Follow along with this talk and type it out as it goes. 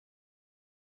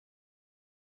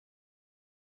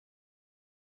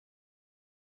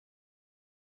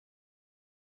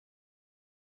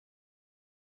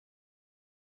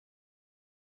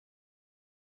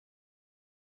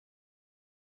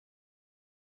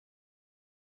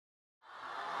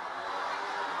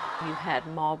You had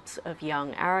mobs of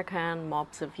young Arakan,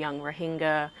 mobs of young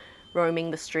Rohingya roaming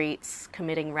the streets,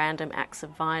 committing random acts of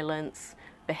violence,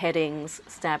 beheadings,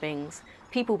 stabbings,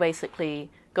 people basically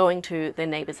going to their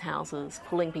neighbours' houses,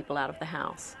 pulling people out of the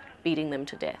house, beating them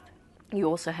to death. You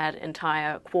also had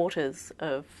entire quarters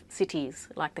of cities,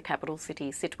 like the capital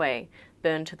city, Sittwe,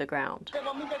 burned to the ground.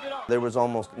 There was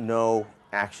almost no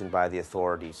action by the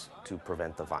authorities to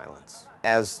prevent the violence.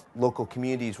 As local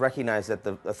communities recognized that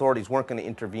the authorities weren't going to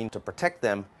intervene to protect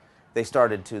them, they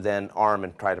started to then arm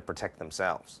and try to protect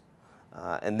themselves.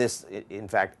 And this, in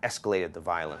fact, escalated the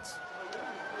violence.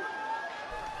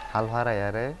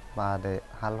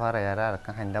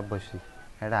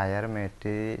 Ayar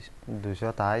meti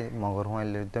dusho tai mogor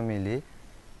hoile to mili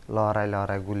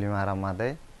lorai guli mara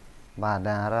made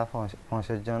baada ara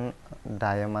 5 John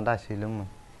diamond আসিলুম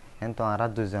কিন্তু ara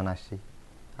 2 জন আসি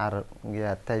আর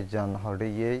গিয়া 23 জন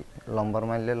হড়িয়ে number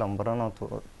মাইলে number নত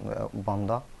বন্ধ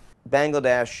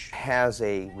Bangladesh has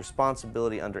a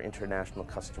responsibility under international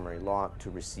customary law to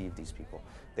receive these people.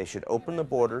 They should open the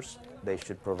borders. They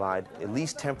should provide at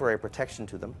least temporary protection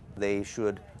to them. They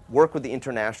should work with the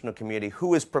international community who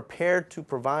is prepared to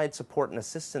provide support and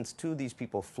assistance to these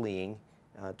people fleeing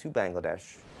to Bangladesh.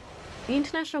 The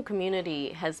international community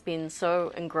has been so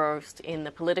engrossed in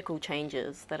the political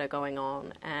changes that are going on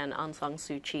and Aung San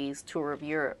Suu Kyi's tour of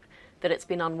Europe that it's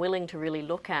been unwilling to really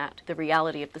look at the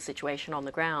reality of the situation on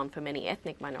the ground for many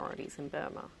ethnic minorities in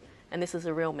Burma. And this is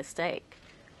a real mistake.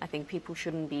 I think people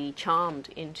shouldn't be charmed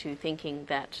into thinking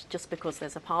that just because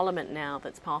there's a parliament now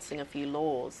that's passing a few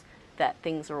laws that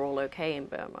things are all okay in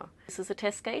Burma. This is a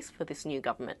test case for this new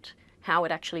government, how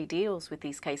it actually deals with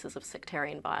these cases of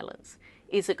sectarian violence.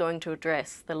 Is it going to address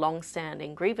the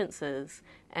long-standing grievances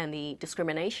and the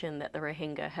discrimination that the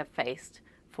Rohingya have faced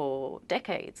for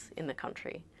decades in the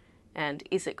country? And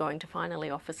is it going to finally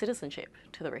offer citizenship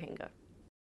to the Rohingya?